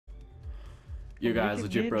You We guys, can- me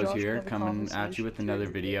Legit and Bros Josh can here, have a coming at you with conversation another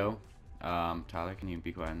too. video. Tyler, can you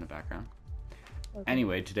be quiet in the background? Okay.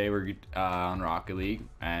 Anyway, today we're on Rocket League,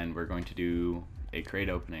 and we're going to do a crate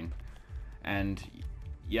opening. And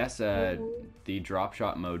yes, the drop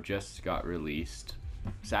shot mode just got released.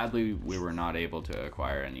 Sadly, we were not able to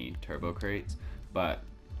acquire any turbo crates, but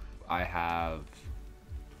I have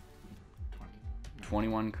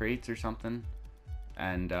 21 crates or something.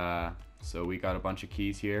 And so we got a bunch of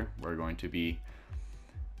keys here. We're going to be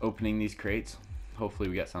opening these crates. Hopefully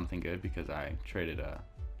we get something good because I traded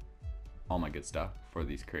all my good stuff for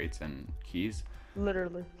these crates and keys.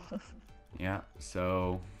 Literally. Yeah,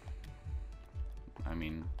 so I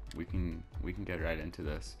mean, we can get right into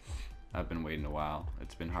this. I've been waiting a while.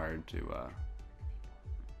 It's been hard to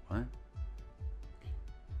what?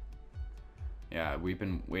 Yeah, we've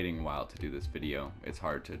been waiting a while to do this video. It's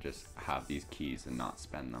hard to just have these keys and not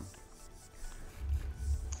spend them.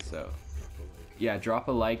 So yeah, drop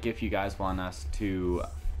a like if you guys want us to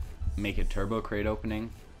make a turbo crate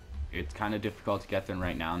opening. It's kind of difficult to get them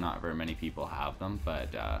right now. Not very many people have them,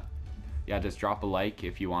 but yeah, just drop a like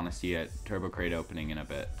if you want to see a turbo crate opening in a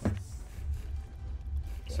bit.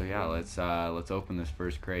 So yeah, let's open this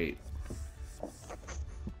first crate.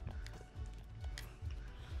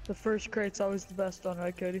 The first crate's always the best one,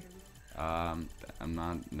 right, Cody?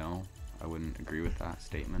 No, I wouldn't agree with that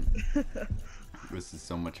statement. This is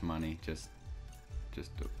so much money just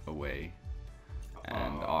away.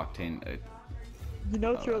 And Octane. You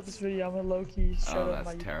know, throughout this video, I'm gonna low-key shout Oh, out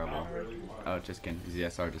my that's terrible. Oh, just can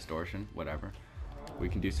ZSR distortion, whatever. We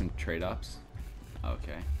can do some trade ups.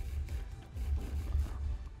 Okay.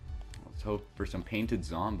 Let's hope for some painted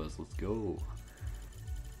zombas. Let's go.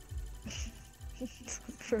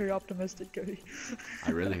 Very optimistic, Cody.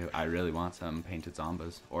 I really want some painted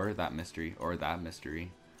zombas, or that mystery, or that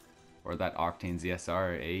mystery, or that Octane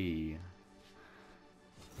ZSR. Hey,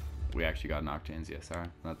 we actually got an Octane ZSR.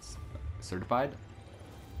 That's certified.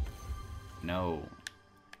 No.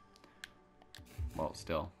 Well,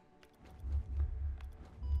 still.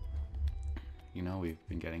 You know, we've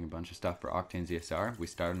been getting a bunch of stuff for Octane ZSR. We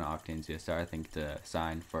started on Octane ZSR, I think, to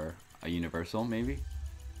sign for a Universal, maybe.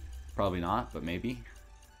 Probably not, but maybe.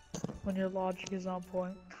 When your logic is on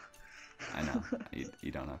point. I know. You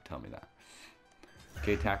don't have to tell me that.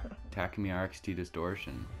 Okay, Takumi RXT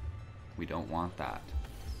Distortion. We don't want that.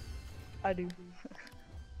 I do.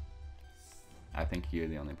 I think you're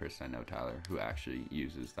the only person I know, Tyler, who actually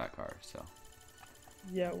uses that car, so.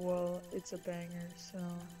 Yeah, well, it's a banger, so...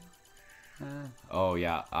 Oh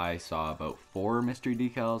yeah, I saw about 4 mystery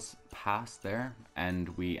decals pass there,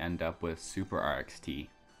 and we end up with Super RXT.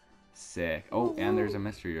 Sick. Oh, and there's a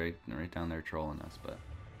mystery right down there trolling us, but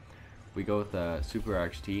we go with the Super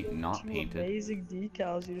RXT, not painted. Amazing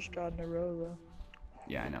decals you just got in a row, though.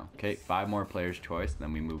 Yeah, I know. Okay, 5 more players' choice,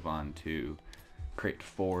 then we move on to crate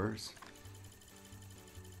 4s.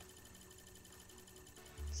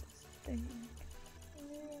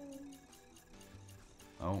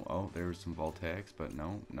 Oh, there was some Voltaics, but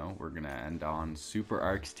no, we're gonna end on Super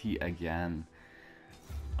RXT again.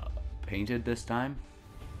 Painted this time?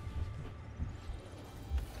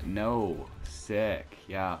 No, sick.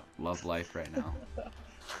 Yeah, love life right now.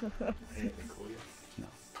 No.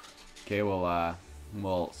 Okay,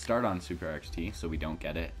 we'll start on Super RXT so we don't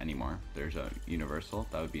get it anymore. There's a Universal,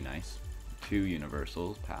 that would be nice. 2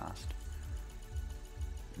 Universals passed.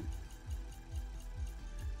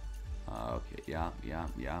 Okay, yeah.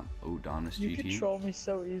 Oh, Dominus GT. You control me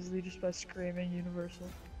so easily just by screaming Universal.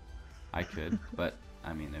 I could, but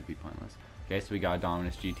I mean, it'd be pointless. Okay, so we got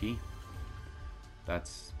Dominus GT.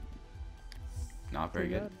 That's not very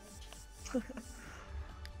good.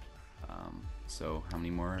 So how many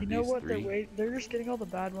more? You know These what? 3? They're just getting all the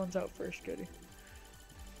bad ones out first, Cody.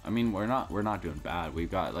 I mean, we're not doing bad.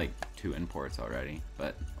 We've got like 2 imports already,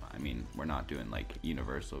 but I mean, we're not doing like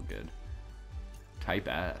universal good. Type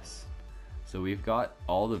S. So we've got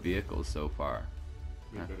all the vehicles so far.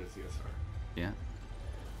 We've got a CSR. Yeah.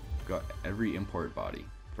 We've got every import body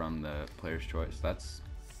from the player's choice. That's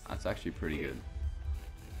actually pretty good.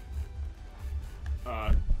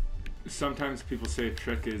 Sometimes people say a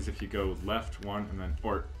trick is if you go left 1 and then,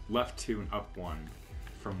 or left 2 and up 1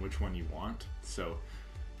 from which one you want. So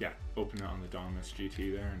yeah, open it on the Dominus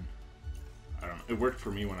GT there, and I don't know. It worked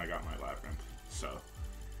for me when I got my Labyrinth, so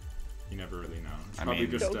you never really know. It's probably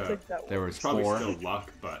just there was probably 4. still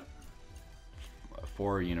luck, but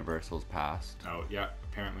 4 Universals passed. Oh yeah,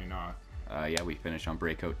 apparently not. Yeah, we finished on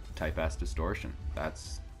Breakout Type S Distortion.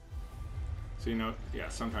 That's... So you know, yeah,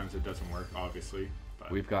 sometimes it doesn't work, obviously.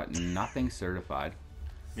 But we've got nothing certified.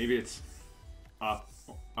 maybe it's up,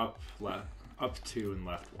 left, up 2 and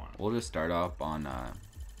left 1. We'll just start up on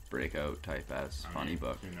breakout type as I funny mean,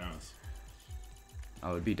 book. Who knows?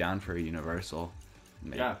 I would be down for a universal.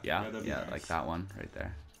 Maybe. Yeah, yeah, that'd be nice. like that one right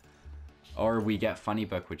there. Or we get funny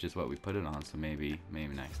book, which is what we put it on. So maybe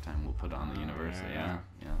next time we'll put it on the universal. yeah.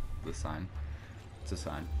 Yeah, the sign. It's a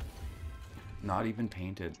sign. Not even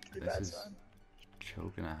painted. Pretty This bad is sign.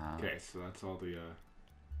 choke and a half. Okay, so that's all the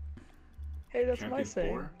Hey, that's my champion saying.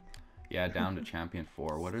 4. Yeah, down to champion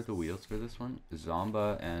 4. What are the wheels for this one?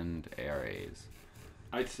 Zomba and ARAs.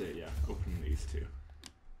 I'd say, yeah, open these 2.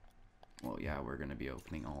 Well, yeah, we're gonna be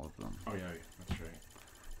opening all of them. Oh, yeah, that's right.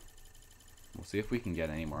 We'll see if we can get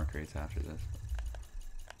any more crates after this.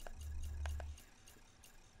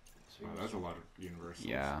 Wow, that's a lot of universals.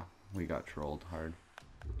 Yeah, we got trolled hard.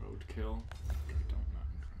 Roadkill.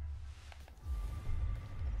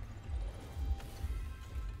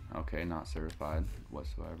 Okay, Okay, not certified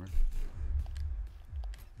whatsoever.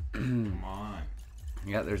 Come on.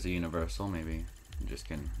 Yeah, there's a universal. Maybe I'm just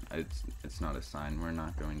kidding. It's not a sign. We're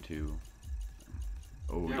not going to.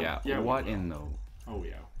 Oh Yeah, yeah. we What will. in the? Oh,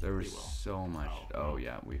 yeah. There we was will. so much. Oh, Oh no.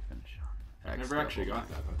 yeah, we finished on. I've X never actually level. got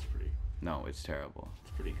that. That's pretty No, it's terrible.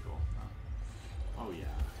 cool. Oh, yeah.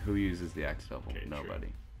 Who uses the X double? Okay, true. Nobody.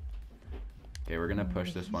 Okay, we're gonna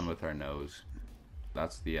push this one with our nose.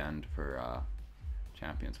 That's the end for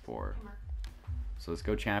Champions 4. So let's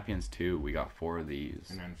go Champions 2. We got 4 of these.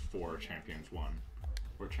 And then 4 champions 1.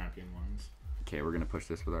 4 champion 1s. Okay, we're gonna push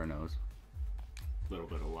this with our nose. A little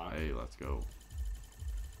bit of luck. Hey, let's go.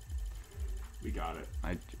 We got it.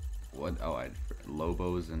 What? Oh, I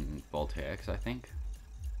Lobos and Voltaics, I think.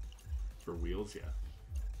 For wheels, yeah.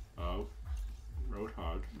 Oh,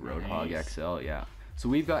 Roadhog. Roadhog Nice. XL, yeah. So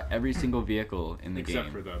we've got every single vehicle in the Except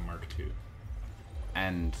game, for the Mark II.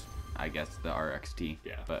 and I guess the RXT.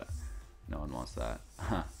 Yeah. But no one wants that.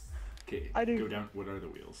 Okay, I do. go down. What are the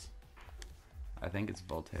wheels? I think it's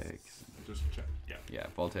Voltaics. Just check. Yeah. Yeah,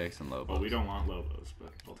 Voltaics and Lobos. Well, we don't want Lobos,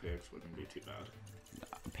 but Voltaics wouldn't be too bad.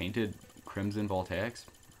 Painted Crimson Voltaics.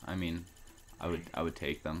 I mean, I would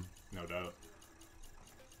take them. No doubt.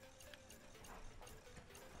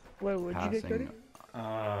 Wait, what'd you get, Cody?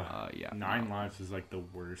 Yeah. 9 lives is like the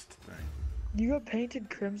worst thing. You got painted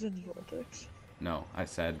Crimson Vortex. No, I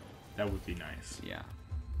said That would be nice. yeah.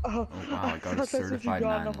 Oh, wow, I got a thought that's what you certified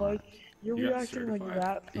got, and 9 I'm like, lives. you're You got reacting like certified?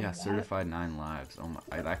 that. from Yeah, that? certified 9 lives. Oh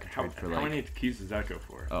my! That could How, trade for how like. many keys does that go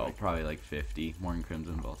for? Oh, Like, probably like 50 more than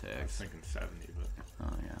Crimson I was Voltaics. thinking 70, but.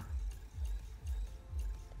 Oh yeah.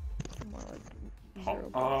 More like Oh,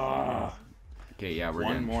 0. ah. Okay, yeah, we're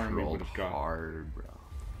One getting more and we trolled would've got- hard, bro.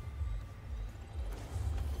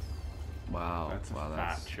 Wow, That's a wow,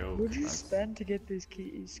 fat choke. What'd you that's- spend to get these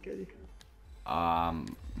keys, Cody?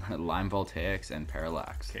 Lime Voltaics and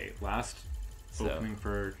Parallax. Okay, last So- opening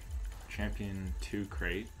for Champion 2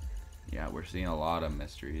 crate. Yeah, we're seeing a lot of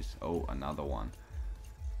mysteries. Oh, another one.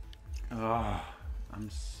 Ah, I'm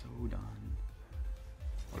so done.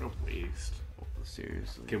 what a waste. Oh,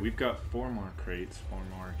 seriously. Okay, we've got 4 more crates, 4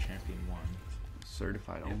 more Champion 1s.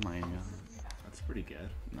 Certified. Oh my god. That's pretty good.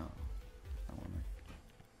 No. I wanna.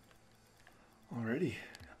 Alrighty.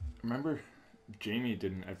 Remember, Jamie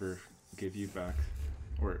didn't ever give you back,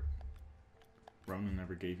 or Ronan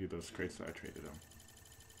never gave you those crates that I traded him.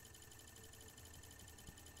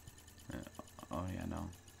 Oh yeah, no.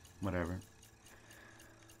 Whatever.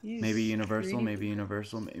 He's Maybe Universal, greedy. maybe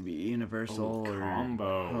Universal, maybe Universal. Oh, or...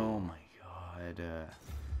 combo. Oh my god.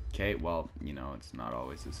 Okay, well, you know, it's not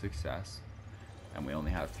always a success. And we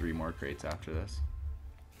only have 3 more crates after this.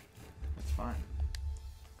 That's fine.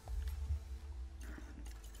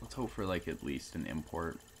 Let's hope for like at least an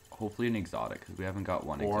import. Hopefully an exotic, because we haven't got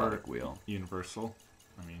one Or- exotic wheel. Universal.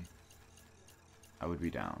 I mean, I would be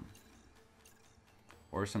down.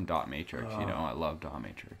 Or some dot matrix, you know, I love dot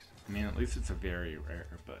matrix. at least it's a very rare,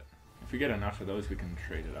 but if we get enough of those, we can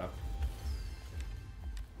trade it up.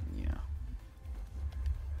 Yeah.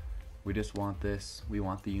 We just want this. We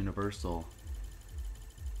want the universal.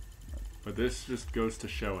 But this just goes to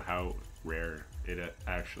show how rare it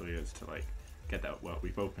actually is to like get that. Well,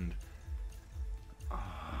 we've opened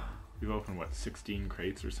what, 16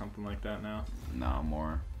 crates or something like that now. No,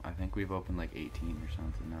 more. I think we've opened like 18 or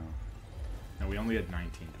something now. And we only had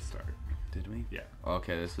 19 to start. Did we? Yeah.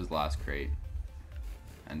 Okay, this was last crate.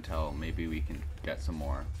 Until maybe we can get some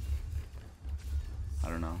more. I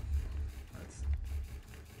don't know. That's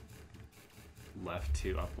left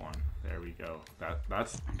 2, up 1. There we go.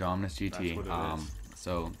 That's Dominus GT. That's what it is.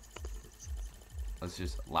 So let's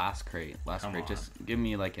just last crate. Last Come crate. on. Just give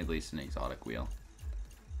me like at least an exotic wheel.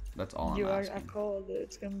 That's all Yo, I'm I asking. called it.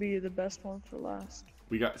 It's gonna be the best one for last.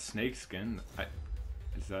 we got snake skin.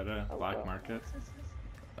 Is that a Oh, black wow. market?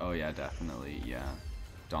 Oh yeah, definitely. Yeah,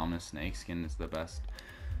 Dominus Snakeskin is the best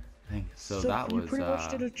thing. So, So that you was pretty much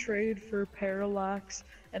did a trade for Parallax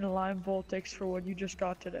and Lime Voltix for what you just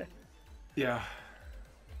got today. Yeah.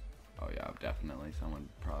 Oh yeah, definitely. Someone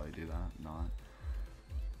would probably do that. Not.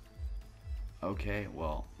 Okay,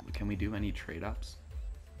 well, can we do any trade ups?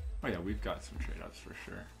 Oh yeah, we've got some trade ups for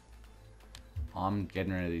sure. I'm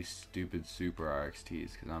getting rid of these stupid Super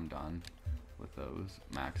RXTs because I'm done with those.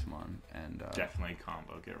 Maximon and. Definitely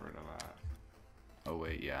combo. Get rid of that. Oh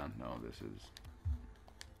wait, yeah, no, this is.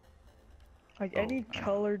 Like Oh, any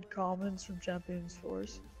colored commons from Champions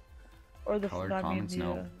Force, or the Colored I mean commons? the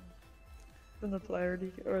No. from the player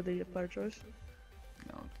or the player choice.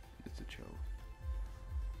 No, it's a joke.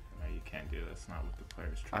 No, you can't do this. Not with the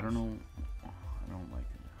player's choice. I don't know. I don't like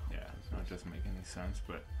it. Yeah, no, it doesn't make any sense,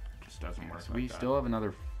 but it just doesn't work. So like we that. still have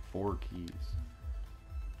another 4 keys.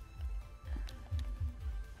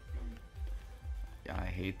 Yeah, I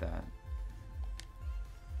hate that.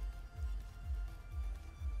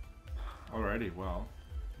 Alrighty, well.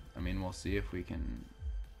 I mean, we'll see if we can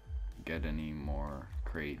get any more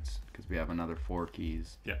crates because we have another 4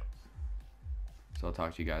 keys. Yeah. So I'll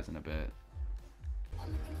talk to you guys in a bit.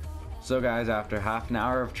 So guys, after half an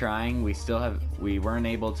hour of trying, we weren't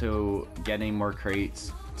able to get any more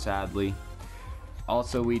crates, sadly.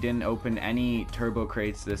 Also, we didn't open any turbo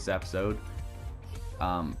crates this episode.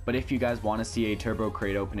 But if you guys want to see a turbo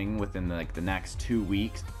crate opening within the next 2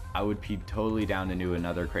 weeks, I would be totally down to do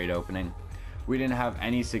another crate opening. We didn't have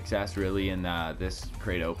any success really in this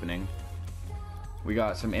crate opening. We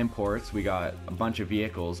got some imports, we got a bunch of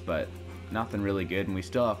vehicles, but nothing really good, and we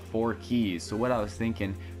still have 4 keys. So what I was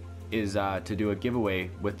thinking is to do a giveaway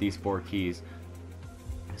with these 4 keys.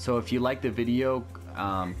 So if you like the video,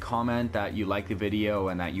 comment that you like the video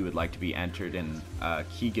and that you would like to be entered in a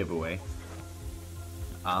key giveaway.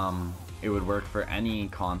 It would work for any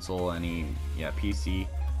console, any PC,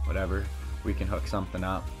 whatever. We can hook something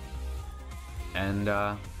up, and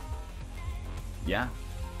yeah,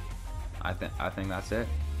 I think that's it.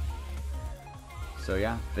 So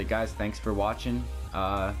yeah, guys, thanks for watching.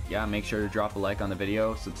 Yeah, make sure to drop a like on the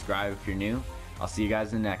video, subscribe if you're new. I'll see you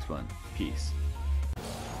guys in the next one. Peace.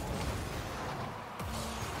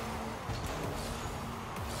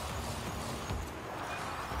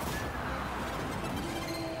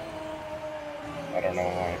 I don't know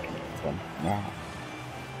why I can put them now.